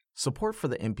Support for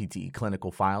the MPTE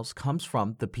clinical files comes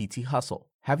from the PT Hustle.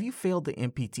 Have you failed the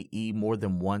MPTE more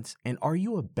than once, and are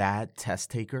you a bad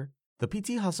test taker? The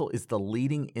PT Hustle is the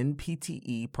leading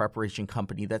NPTE preparation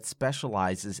company that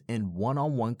specializes in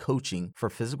one-on-one coaching for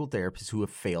physical therapists who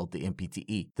have failed the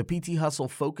MPTE. The PT Hustle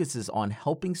focuses on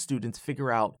helping students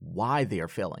figure out why they are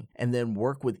failing and then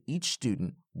work with each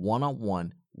student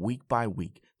one-on-one, week by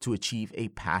week, to achieve a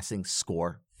passing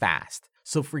score fast.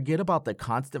 So forget about the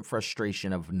constant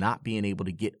frustration of not being able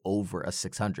to get over a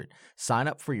 600. Sign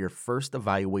up for your first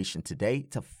evaluation today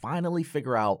to finally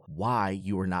figure out why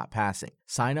you are not passing.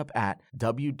 Sign up at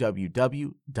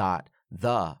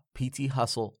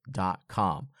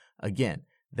www.thepthustle.com. Again,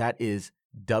 that is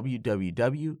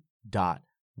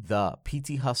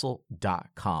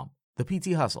www.thepthustle.com. The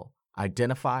PT Hustle.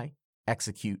 Identify,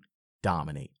 execute,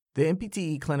 dominate. The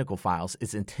MPTE Clinical Files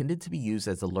is intended to be used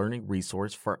as a learning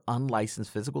resource for unlicensed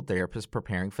physical therapists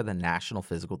preparing for the National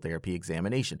Physical Therapy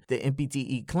Examination. The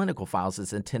MPTE Clinical Files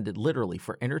is intended literally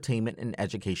for entertainment and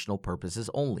educational purposes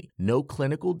only. No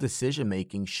clinical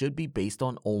decision-making should be based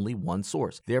on only one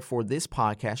source. Therefore, this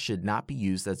podcast should not be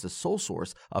used as the sole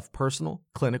source of personal,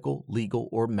 clinical, legal,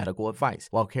 or medical advice.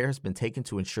 While care has been taken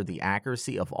to ensure the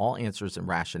accuracy of all answers and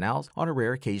rationales, on a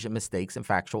rare occasion, mistakes and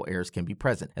factual errors can be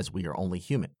present, as we are only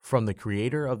human. From the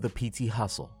creator of the PT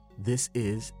Hustle, this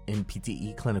is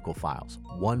MPTE Clinical Files,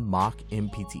 one mock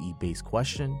MPTE-based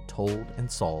question told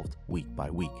and solved week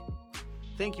by week.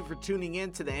 Thank you for tuning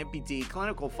in to the MPTE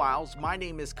Clinical Files. My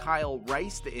name is Kyle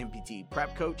Rice, the MPTE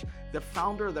Prep Coach, the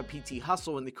founder of the PT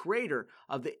Hustle, and the creator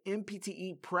of the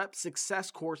MPTE Prep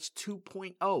Success Course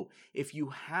 2.0. If you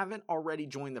haven't already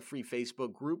joined the free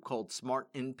Facebook group called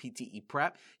Smart MPTE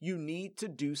Prep, you need to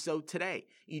do so today.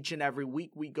 Each and every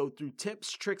week, we go through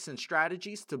tips, tricks, and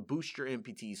strategies to boost your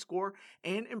MPTE score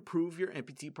and improve your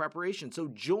MPTE preparation. So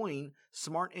join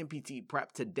Smart MPTE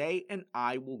Prep today, and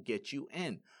I will get you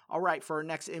in. All right, for our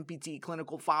next MPTE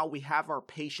clinical file, we have our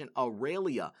patient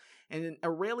Aurelia. And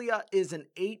Aurelia is an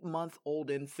 8-month-old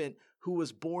infant who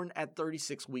was born at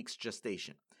 36 weeks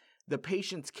gestation. The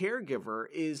patient's caregiver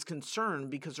is concerned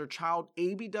because her child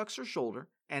abducts her shoulder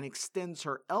and extends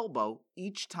her elbow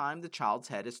each time the child's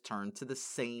head is turned to the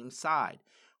same side.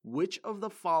 Which of the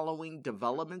following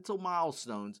developmental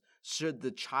milestones should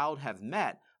the child have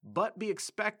met but be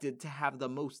expected to have the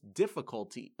most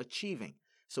difficulty achieving?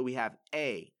 So we have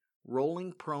A,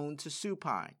 rolling prone to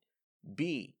supine,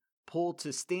 B, pull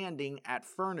to standing at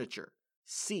furniture,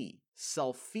 C,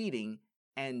 self-feeding,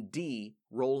 and D,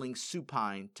 rolling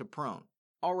supine to prone.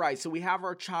 All right, so we have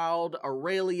our child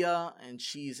Aurelia, and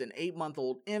she's an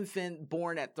 8-month-old infant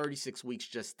born at 36 weeks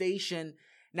gestation.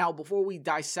 Now, before we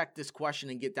dissect this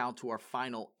question and get down to our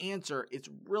final answer, it's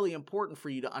really important for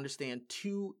you to understand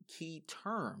two key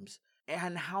terms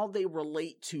and how they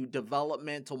relate to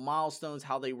developmental milestones,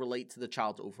 how they relate to the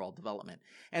child's overall development.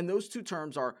 And those two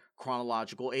terms are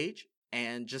chronological age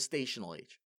and gestational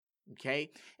age.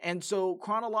 Okay? And so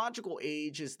chronological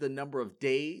age is the number of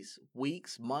days,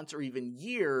 weeks, months, or even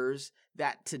years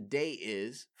that today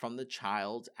is from the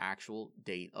child's actual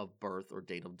date of birth or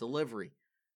date of delivery.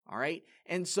 All right?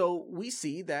 And so we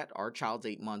see that our child's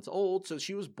 8 months old, so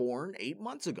she was born 8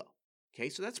 months ago. Okay,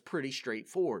 so that's pretty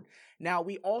straightforward. Now,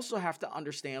 we also have to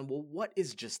understand, well, what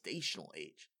is gestational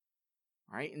age?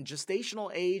 All right, and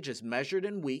gestational age is measured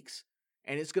in weeks,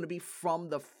 and it's going to be from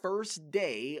the first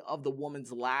day of the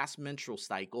woman's last menstrual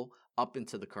cycle up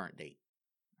into the current date.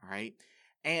 All right,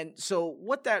 and so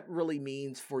what that really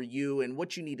means for you and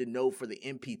what you need to know for the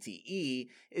MPTE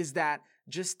is that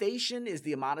gestation is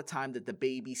the amount of time that the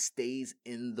baby stays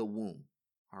in the womb.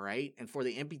 All right. And for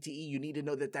the MPTE, you need to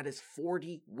know that that is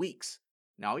 40 weeks.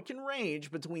 Now, it can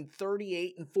range between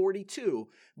 38 and 42,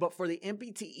 but for the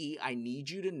MPTE, I need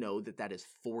you to know that that is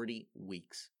 40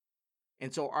 weeks.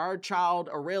 And so our child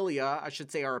Aurelia, I should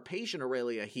say our patient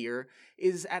Aurelia here,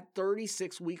 is at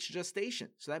 36 weeks gestation.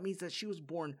 So that means that she was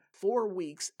born 4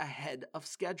 weeks ahead of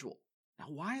schedule. Now,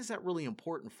 why is that really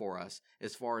important for us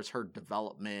as far as her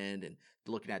development and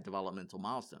looking at developmental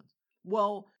milestones?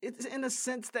 Well, it's in a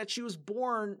sense that she was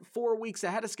born 4 weeks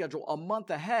ahead of schedule, a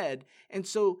month ahead, and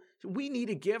so we need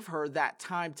to give her that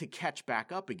time to catch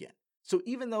back up again. So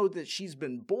even though that she's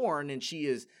been born and she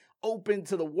is open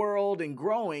to the world and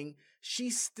growing,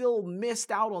 she still missed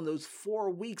out on those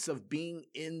 4 weeks of being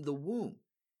in the womb.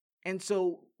 And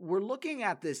so we're looking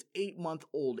at this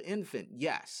 8-month-old infant,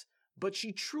 yes, but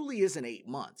she truly isn't 8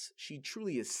 months. She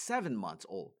truly is 7 months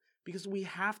old because we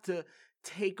have to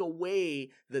take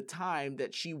away the time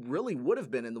that she really would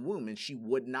have been in the womb and she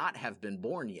would not have been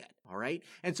born yet, all right?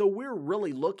 And so we're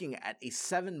really looking at a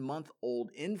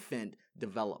 7-month-old infant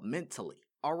developmentally,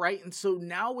 All right, and so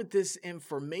now with this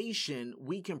information,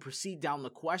 we can proceed down the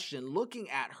question looking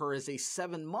at her as a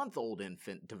 7-month-old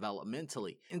infant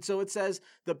developmentally. And so it says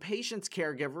the patient's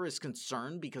caregiver is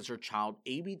concerned because her child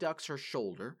abducts her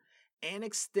shoulder and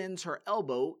extends her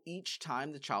elbow each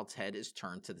time the child's head is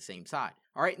turned to the same side.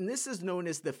 All right, and this is known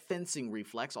as the fencing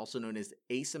reflex, also known as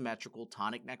asymmetrical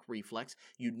tonic neck reflex.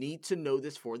 You need to know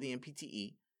this for the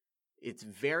MPTE. It's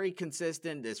very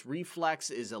consistent. This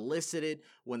reflex is elicited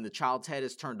when the child's head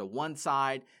is turned to one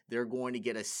side. They're going to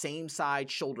get a same side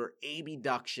shoulder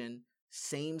abduction,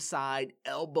 same side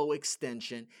elbow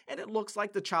extension, and it looks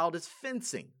like the child is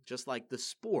fencing, just like the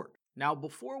sport. Now,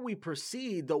 before we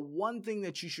proceed, the one thing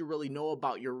that you should really know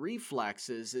about your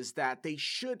reflexes is that they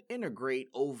should integrate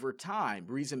over time.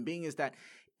 Reason being is that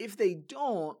if they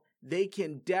don't, they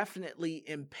can definitely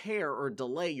impair or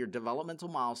delay your developmental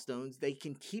milestones. They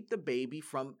can keep the baby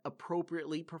from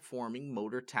appropriately performing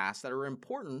motor tasks that are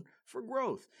important for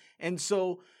growth. And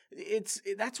so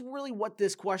that's really what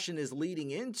this question is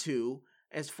leading into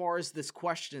as far as this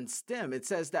question stem. It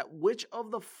says that which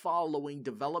of the following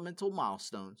developmental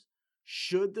milestones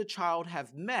should the child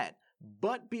have met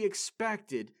but be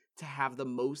expected to have the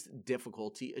most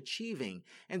difficulty achieving?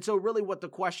 And so really what the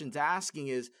question's asking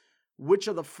is, which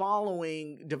of the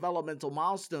following developmental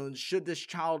milestones should this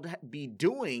child be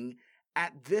doing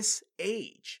at this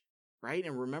age, right?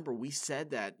 And remember, we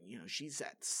said that, she's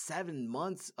at 7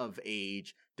 months of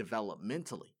age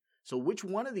developmentally. So which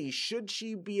one of these should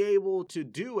she be able to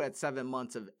do at 7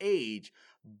 months of age,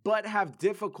 but have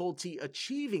difficulty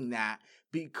achieving that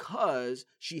because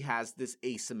she has this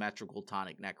asymmetrical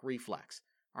tonic neck reflex?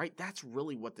 All right, that's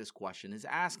really what this question is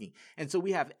asking. And so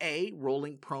we have A,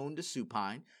 rolling prone to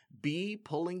supine, B,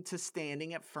 pulling to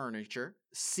standing at furniture,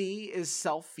 C is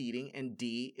self-feeding, and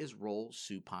D is roll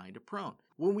supine to prone.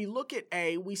 When we look at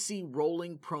A, we see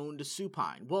rolling prone to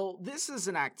supine. Well, this is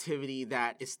an activity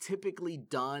that is typically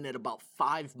done at about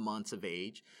 5 months of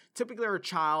age. Typically, our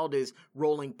child is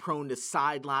rolling prone to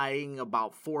side lying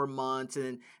about 4 months, and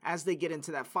then as they get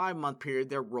into that 5-month period,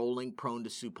 they're rolling prone to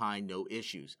supine, no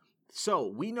issues. So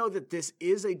we know that this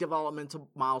is a developmental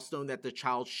milestone that the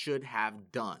child should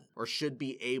have done or should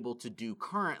be able to do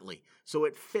currently. So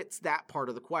it fits that part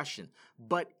of the question.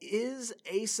 But is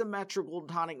asymmetrical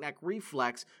tonic neck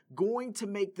reflex going to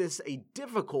make this a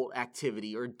difficult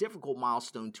activity or difficult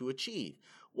milestone to achieve?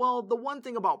 Well, the one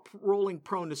thing about rolling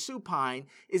prone to supine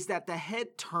is that the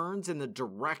head turns in the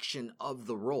direction of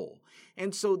the roll.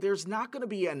 And so there's not going to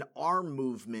be an arm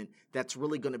movement that's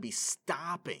really going to be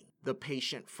stopping the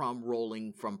patient from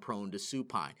rolling from prone to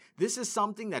supine. This is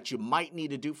something that you might need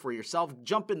to do for yourself.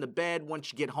 Jump in the bed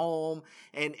once you get home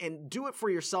and do it for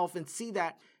yourself and see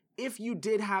that if you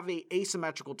did have a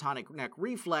asymmetrical tonic neck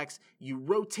reflex, you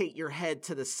rotate your head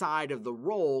to the side of the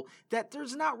roll, that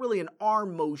there's not really an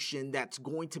arm motion that's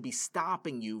going to be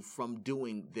stopping you from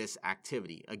doing this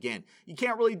activity. Again, you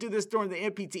can't really do this during the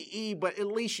MPTE, but at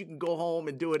least you can go home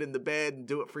and do it in the bed and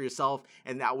do it for yourself,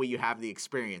 and that way you have the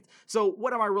experience. So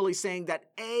what am I really saying? That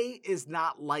A is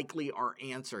not likely our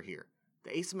answer here.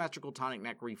 The asymmetrical tonic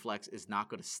neck reflex is not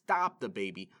going to stop the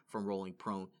baby from rolling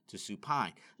prone to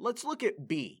supine. Let's look at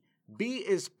B. B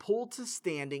is pull to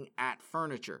standing at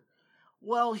furniture.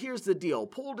 Well, here's the deal.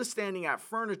 Pull to standing at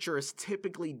furniture is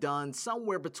typically done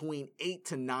somewhere between 8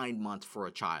 to 9 months for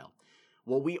a child.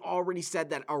 Well, we already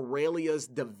said that Aurelia's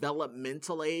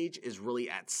developmental age is really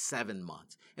at 7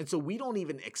 months. And so we don't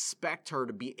even expect her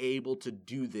to be able to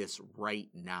do this right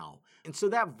now. And so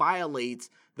that violates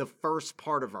the first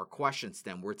part of our question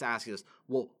stem, where it's asking us,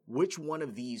 well, which one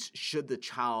of these should the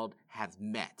child have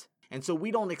met? And so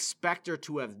we don't expect her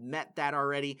to have met that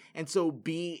already. And so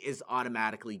B is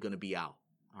automatically going to be out.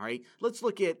 All right, let's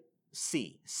look at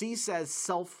C. C says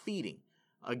self-feeding.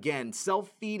 Again,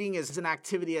 self-feeding is an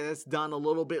activity that's done a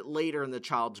little bit later in the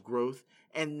child's growth,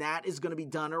 and that is going to be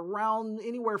done around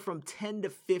anywhere from 10 to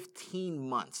 15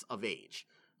 months of age.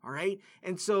 All right,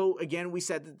 and so again, we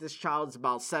said that this child is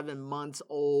about 7 months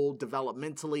old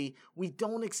developmentally. We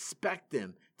don't expect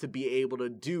them to be able to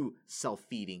do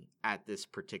self-feeding at this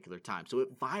particular time. So it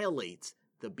violates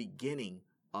the beginning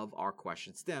of our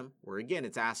question stem, where again,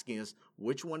 it's asking us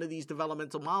which one of these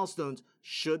developmental milestones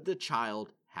should the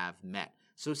child have met.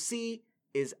 So C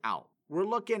is out. We're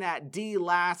looking at D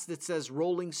last. It says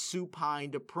rolling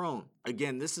supine to prone.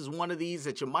 Again, this is one of these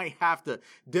that you might have to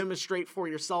demonstrate for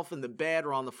yourself in the bed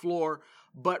or on the floor.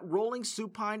 But rolling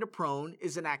supine to prone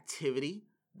is an activity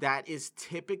that is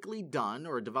typically done,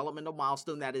 or a developmental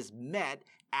milestone that is met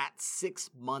at 6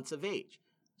 months of age.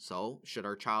 So should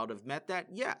our child have met that?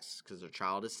 Yes, because our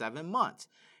child is 7 months.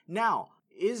 Now,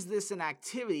 is this an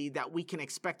activity that we can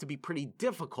expect to be pretty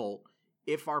difficult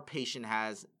if our patient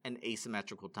has an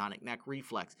asymmetrical tonic neck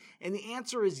reflex? And the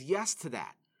answer is yes to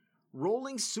that.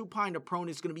 Rolling supine to prone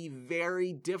is going to be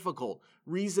very difficult.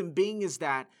 Reason being is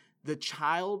that the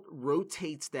child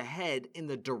rotates the head in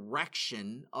the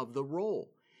direction of the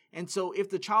roll. And so if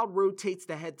the child rotates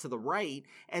the head to the right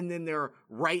and then their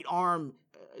right arm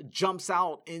jumps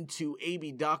out into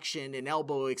abduction and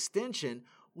elbow extension,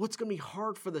 what's going to be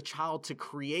hard for the child to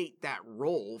create that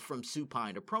roll from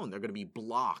supine to prone? They're going to be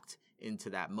blocked into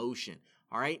that motion.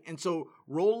 All right. And so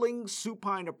rolling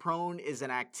supine to prone is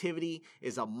an activity,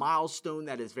 is a milestone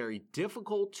that is very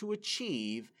difficult to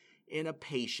achieve in a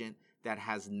patient that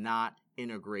has not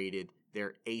integrated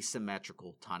their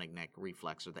asymmetrical tonic neck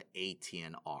reflex, or the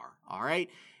ATNR. All right.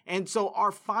 And so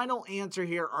our final answer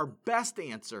here, our best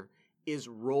answer, is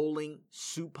rolling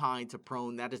supine to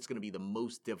prone. That is going to be the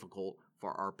most difficult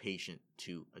for our patient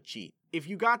to achieve. If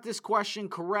you got this question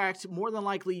correct, more than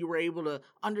likely you were able to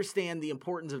understand the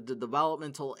importance of the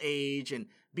developmental age and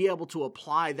be able to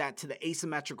apply that to the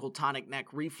asymmetrical tonic neck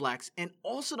reflex, and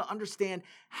also to understand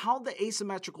how the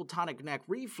asymmetrical tonic neck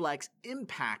reflex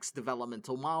impacts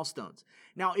developmental milestones.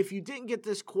 Now, if you didn't get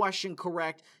this question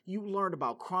correct, you learned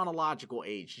about chronological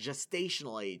age,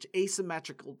 gestational age,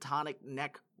 asymmetrical tonic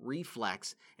neck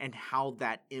reflex, and how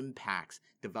that impacts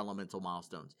developmental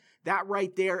milestones. That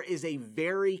right there is a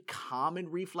very common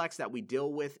reflex that we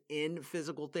deal with in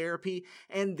physical therapy,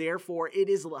 and therefore it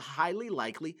is highly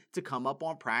likely to come up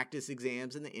on practice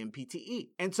exams in the MPTE.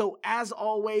 And so, as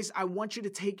always, I want you to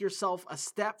take yourself a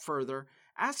step further.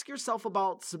 Ask yourself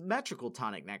about symmetrical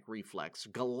tonic neck reflex,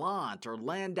 Gallant or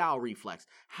Landau reflex.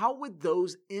 How would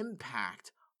those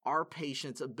impact our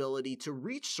patient's ability to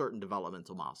reach certain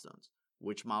developmental milestones?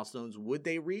 Which milestones would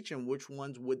they reach and which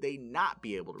ones would they not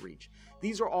be able to reach?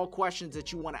 These are all questions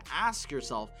that you want to ask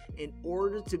yourself in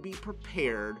order to be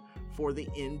prepared for the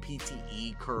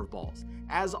NPTE curveballs.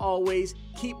 As always,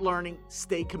 keep learning,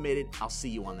 stay committed. I'll see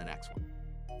you on the next one.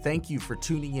 Thank you for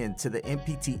tuning in to the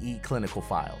NPTE Clinical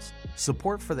Files.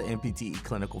 Support for the NPTE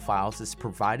Clinical Files is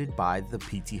provided by the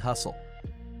PT Hustle.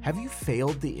 Have you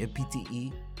failed the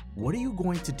NPTE? What are you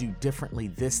going to do differently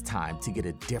this time to get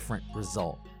a different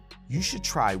result? You should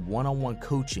try one-on-one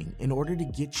coaching in order to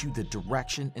get you the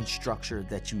direction and structure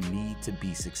that you need to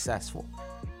be successful.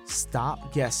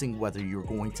 Stop guessing whether you're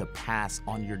going to pass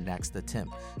on your next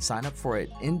attempt. Sign up for an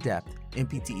in-depth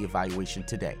NPTE evaluation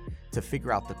today to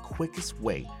figure out the quickest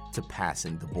way to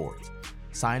passing the boards.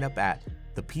 Sign up at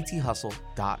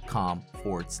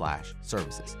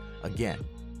thepthustle.com/services. Again,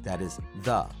 that is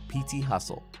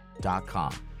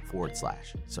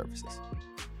thepthustle.com/services.